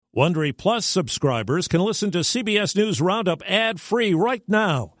Wondery Plus subscribers can listen to CBS News Roundup ad-free right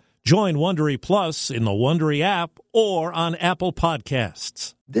now. Join Wondery Plus in the Wondery app or on Apple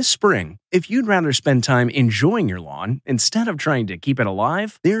Podcasts. This spring, if you'd rather spend time enjoying your lawn instead of trying to keep it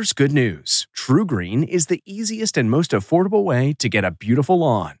alive, there's good news. True Green is the easiest and most affordable way to get a beautiful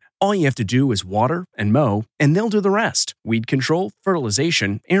lawn. All you have to do is water and mow, and they'll do the rest. Weed control,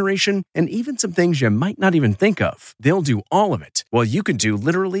 fertilization, aeration, and even some things you might not even think of. They'll do all of it, while you can do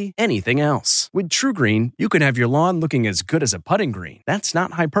literally anything else. With True Green, you can have your lawn looking as good as a putting green. That's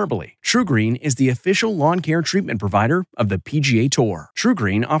not hyperbole. True Green is the official lawn care treatment provider of the PGA Tour. True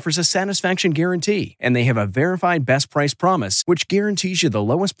Green offers a satisfaction guarantee, and they have a verified best price promise, which guarantees you the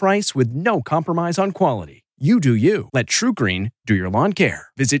lowest price with no compromise on quality. You do you. Let True Green do your lawn care.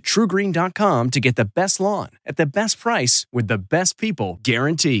 Visit TrueGreen.com to get the best lawn at the best price with the best people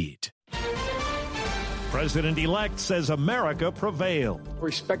guaranteed. President-elect says America prevailed.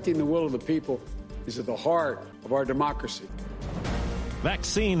 Respecting the will of the people is at the heart of our democracy.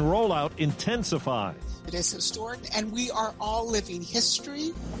 Vaccine rollout intensifies. It is historic, and we are all living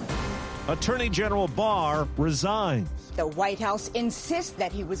history. Attorney General Barr resigns. The White House insists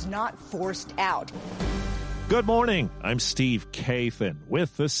that he was not forced out. Good morning. I'm Steve Kathan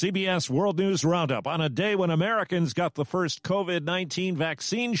with the CBS World News Roundup. On a day when Americans got the first COVID-19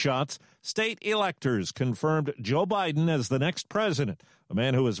 vaccine shots, state electors confirmed Joe Biden as the next president, a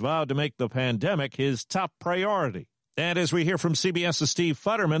man who has vowed to make the pandemic his top priority. And as we hear from CBS's Steve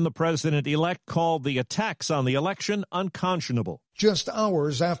Futterman, the president-elect called the attacks on the election unconscionable. Just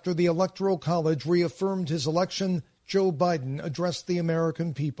hours after the Electoral College reaffirmed his election, Joe Biden addressed the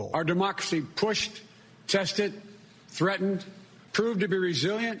American people. Our democracy pushed, tested, threatened, proved to be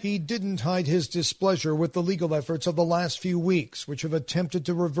resilient. He didn't hide his displeasure with the legal efforts of the last few weeks, which have attempted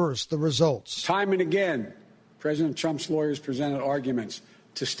to reverse the results. Time and again, President Trump's lawyers presented arguments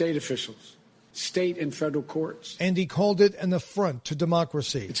to state officials, state and federal courts. And he called it an affront to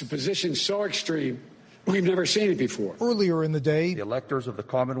democracy. It's a position so extreme, we've never seen it before. Earlier in the day, the electors of the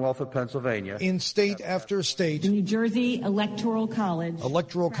Commonwealth of Pennsylvania, in state after state, the New Jersey Electoral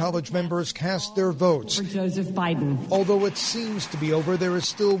College members cast their votes for Joseph Biden. Although it seems to be over, there is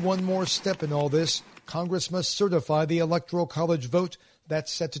still one more step in all this. Congress must certify the Electoral College vote.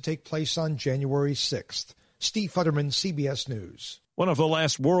 That's set to take place on January 6th. Steve Futterman, CBS News. One of the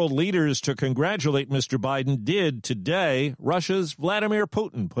last world leaders to congratulate Mr. Biden did today. Russia's Vladimir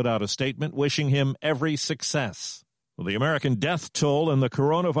Putin put out a statement wishing him every success. Well, the American death toll in the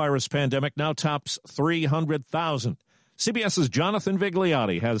coronavirus pandemic now tops 300,000. CBS's Jonathan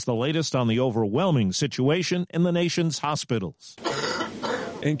Vigliotti has the latest on the overwhelming situation in the nation's hospitals.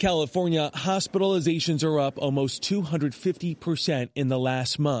 In California, hospitalizations are up almost 250% in the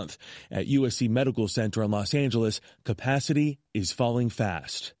last month. At USC Medical Center in Los Angeles, capacity is falling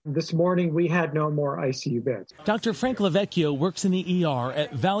fast. This morning, we had no more ICU beds. Dr. Frank Lavecchio works in the ER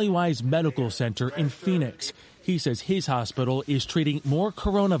at Valleywise Medical Center in Phoenix. He says his hospital is treating more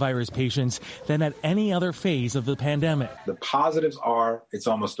coronavirus patients than at any other phase of the pandemic. The positives are it's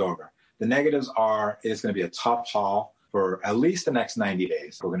almost over. The negatives are it's going to be a tough haul for at least the next 90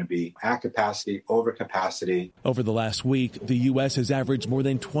 days. We're going to be at capacity, over capacity. Over the last week, the U.S. has averaged more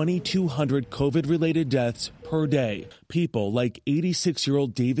than 2,200 COVID-related deaths per day. People like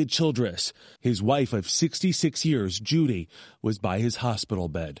 86-year-old David Childress. His wife of 66 years, Judy, was by his hospital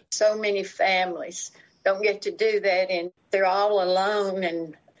bed. So many families don't get to do that, and they're all alone,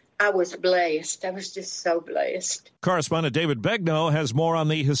 and I was blessed. I was just so blessed. Correspondent David Begnaud has more on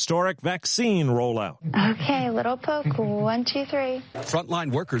the historic vaccine rollout. Okay, little poke. 1, 2, 3.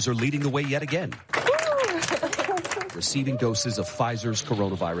 Frontline workers are leading the way yet again. Receiving doses of Pfizer's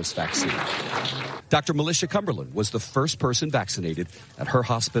coronavirus vaccine. Dr. Militia Cumberland was the first person vaccinated at her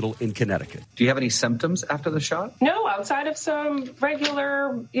hospital in Connecticut. Do you have any symptoms after the shot? No, outside of some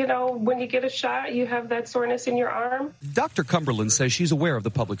regular, when you get a shot, you have that soreness in your arm. Dr. Cumberland says she's aware of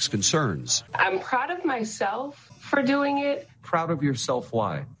the public's concerns. I'm proud of myself for doing it. Proud of yourself,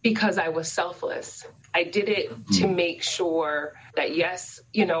 why? Because I was selfless. I did it to make sure that, yes,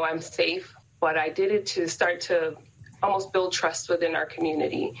 I'm safe, but I did it to start to almost build trust within our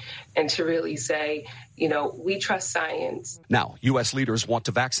community and to really say, we trust science. Now, U.S. leaders want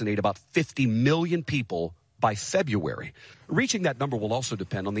to vaccinate about 50 million people by February. Reaching that number will also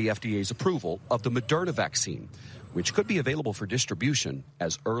depend on the FDA's approval of the Moderna vaccine, which could be available for distribution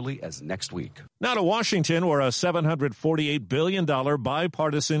as early as next week. Now to Washington, where a $748 billion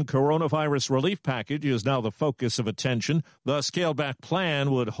bipartisan coronavirus relief package is now the focus of attention. The scaled-back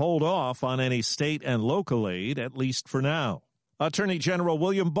plan would hold off on any state and local aid, at least for now. Attorney General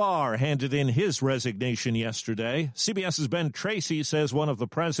William Barr handed in his resignation yesterday. CBS's Ben Tracy says one of the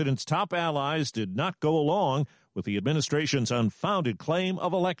president's top allies did not go along with the administration's unfounded claim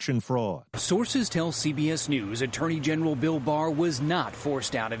of election fraud. Sources tell CBS News Attorney General Bill Barr was not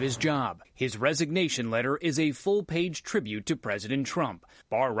forced out of his job. His resignation letter is a full-page tribute to President Trump.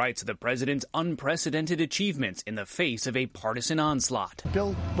 Barr writes of the president's unprecedented achievements in the face of a partisan onslaught.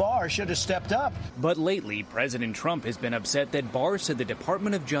 Bill Barr should have stepped up. But lately, President Trump has been upset that Barr said the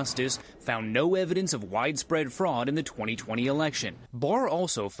Department of Justice found no evidence of widespread fraud in the 2020 election. Barr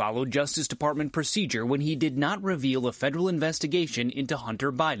also followed Justice Department procedure when he did not reveal a federal investigation into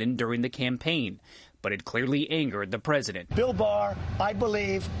Hunter Biden during the campaign. But it clearly angered the president. Bill Barr, I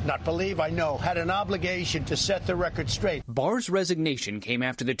know, had an obligation to set the record straight. Barr's resignation came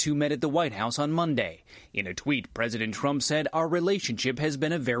after the two met at the White House on Monday. In a tweet, President Trump said, "Our relationship has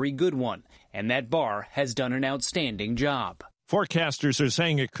been a very good one, and that Barr has done an outstanding job." Forecasters are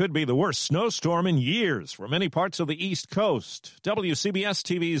saying it could be the worst snowstorm in years for many parts of the East Coast. WCBS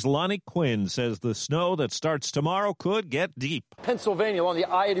TV's Lonnie Quinn says the snow that starts tomorrow could get deep. Pennsylvania along the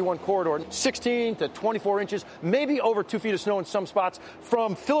I-81 corridor, 16 to 24 inches, maybe over 2 feet of snow in some spots.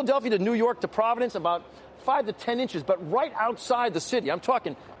 From Philadelphia to New York to Providence, about 5 to 10 inches, but right outside the city, I'm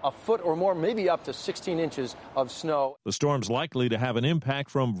talking a foot or more, maybe up to 16 inches of snow. The storm's likely to have an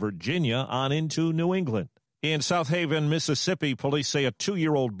impact from Virginia on into New England. In South Haven, Mississippi, police say a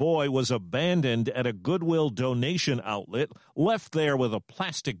 2-year-old boy was abandoned at a Goodwill donation outlet, left there with a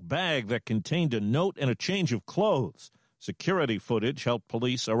plastic bag that contained a note and a change of clothes. Security footage helped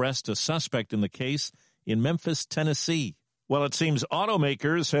police arrest a suspect in the case in Memphis, Tennessee. Well, it seems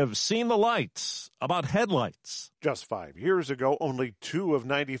automakers have seen the lights about headlights. Just 5 years ago, only 2 of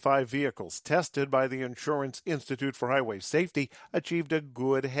 95 vehicles tested by the Insurance Institute for Highway Safety achieved a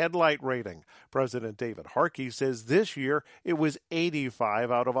good headlight rating. President David Harkey says this year it was 85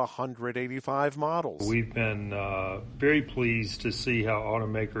 out of 185 models. We've been very pleased to see how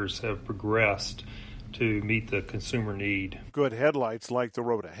automakers have progressed to meet the consumer need. Good headlights like the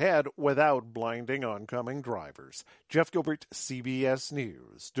road ahead without blinding oncoming drivers. Jeff Gilbert, CBS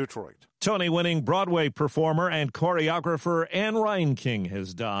News, Detroit. Tony-winning Broadway performer and choreographer Anne Reinking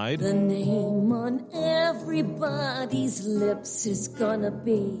has died. The name on everybody's lips is gonna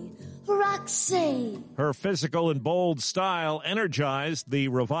be Roxy. Her physical and bold style energized the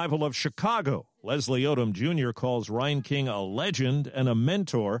revival of Chicago. Leslie Odom Jr. calls Reinking a legend and a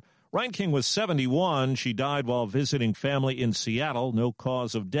mentor. Reinking was 71. She died while visiting family in Seattle. No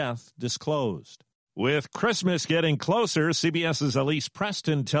cause of death disclosed. With Christmas getting closer, CBS's Elise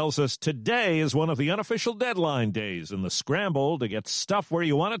Preston tells us today is one of the unofficial deadline days in the scramble to get stuff where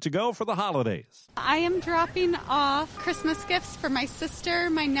you want it to go for the holidays. I am dropping off Christmas gifts for my sister,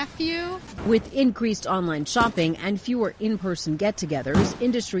 my nephew. With increased online shopping and fewer in-person get-togethers,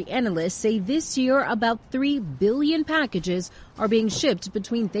 industry analysts say this year about 3 billion packages are being shipped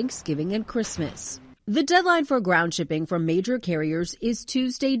between Thanksgiving and Christmas. The deadline for ground shipping from major carriers is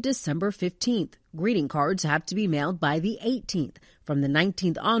Tuesday, December 15th. Greeting cards have to be mailed by the 18th. From the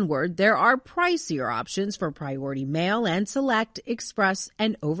 19th onward, there are pricier options for priority mail and select, express,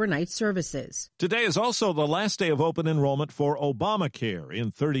 and overnight services. Today is also the last day of open enrollment for Obamacare in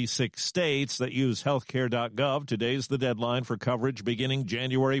 36 states that use healthcare.gov. Today's the deadline for coverage beginning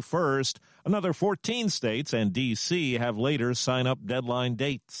January 1st. Another 14 states and D.C. have later sign-up deadline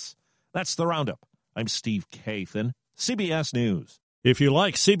dates. That's the Roundup. I'm Steve Kathan, CBS News. If you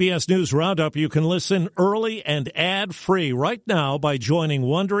like CBS News Roundup, you can listen early and ad-free right now by joining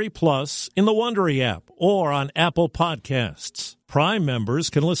Wondery Plus in the Wondery app or on Apple Podcasts. Prime members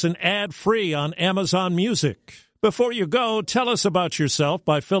can listen ad-free on Amazon Music. Before you go, tell us about yourself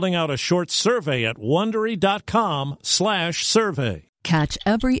by filling out a short survey at Wondery.com/survey. Catch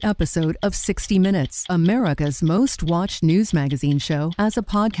every episode of 60 Minutes, America's most watched news magazine show, as a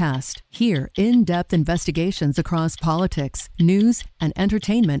podcast. Hear in-depth investigations across politics, news, and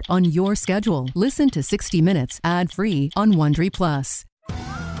entertainment on your schedule. Listen to 60 Minutes ad-free on Wondery Plus.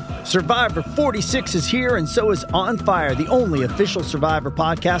 Survivor 46 is here, and so is On Fire, the only official Survivor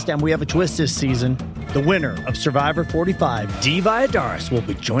podcast, and we have a twist this season. The winner of Survivor 45, Dee Valladares, will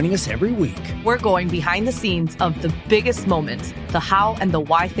be joining us every week. We're going behind the scenes of the biggest moments, the how and the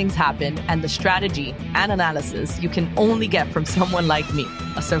why things happen, and the strategy and analysis you can only get from someone like me,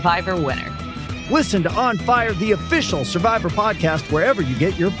 a Survivor winner. Listen to On Fire, the official Survivor podcast, wherever you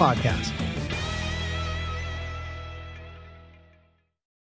get your podcasts.